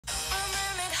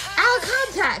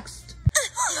text.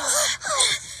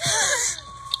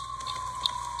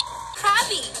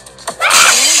 Crabby.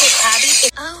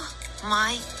 Oh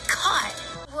my god.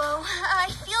 Whoa, I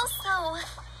feel so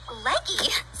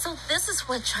leggy. So this is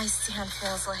what dry sand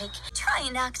feels like. Try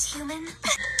and act human.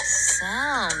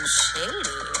 Sounds shady.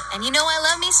 And you know I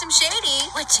love me some shady.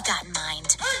 What you got in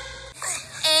mind?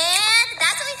 And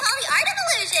that's what we call the art of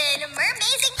illusion.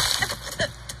 Mermaiding.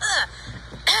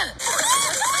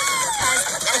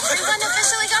 Has everyone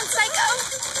officially gone psycho?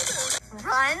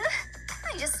 Run?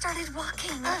 I just started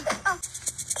walking.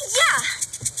 Yeah.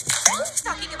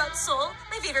 Talking about Soul,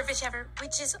 my favorite fish ever,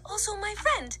 which is also my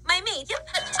friend, my mate. Yep.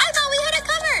 I thought we had it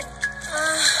covered.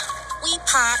 We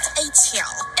popped a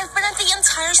tail in front of the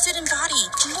entire student body.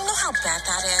 Do you know how bad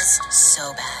that is?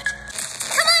 So bad.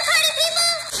 Come on, party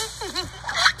people!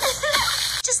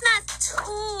 Just not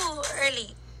too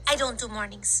early. I don't do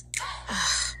mornings.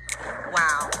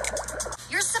 Wow.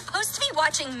 You're supposed to be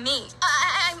watching me.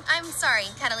 I'm sorry,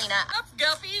 Catalina. Up,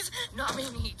 guppies. Nommy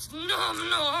meats. Nom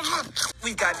nom.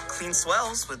 We've got clean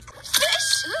swells with...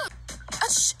 Fish!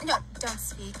 No, don't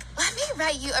speak. Let me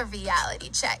write you a reality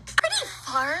check. Pretty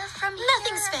far from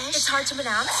Nothing's here. fish. It's hard to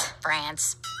pronounce.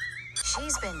 France.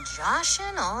 She's been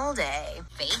joshing all day.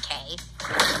 Vacay.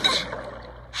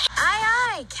 Aye,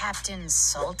 aye, Captain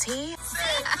Salty.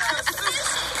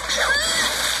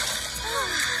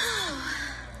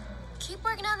 Keep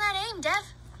working on that aim,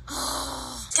 Dev.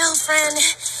 Girlfriend,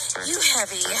 you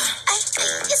heavy.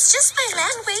 It's just my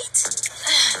land weight.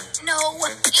 No,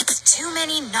 it's too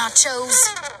many nachos.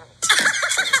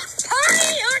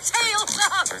 Hurry your tails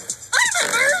up. I'm a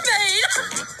mermaid.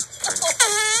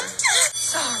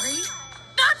 Sorry.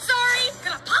 Not sorry.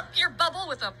 Gonna pop your bubble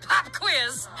with a pop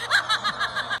quiz.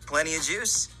 Plenty of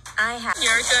juice. I have.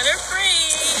 You're gonna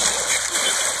freeze.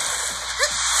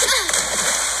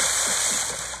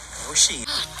 Oh, she.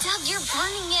 Dev, you're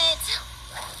burning it.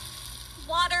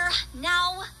 Water,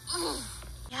 now.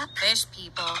 Yep. Fish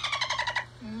people.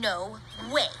 No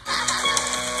way.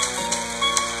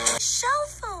 Shell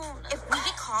phone. If we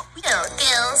get caught, we go.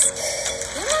 Gills.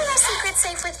 You know your secret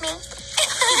safe with me?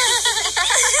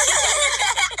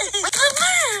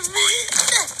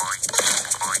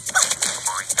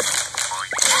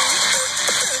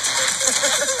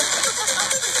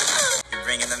 You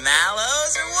bringing the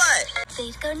mallows or what?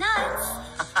 They'd go nuts.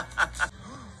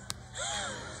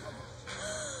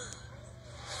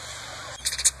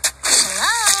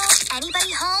 Hello?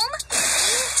 Anybody home?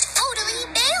 You totally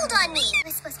bailed on me. I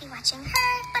was supposed to be watching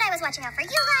her, but I was watching out for you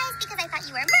guys because I thought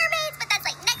you were mermaids.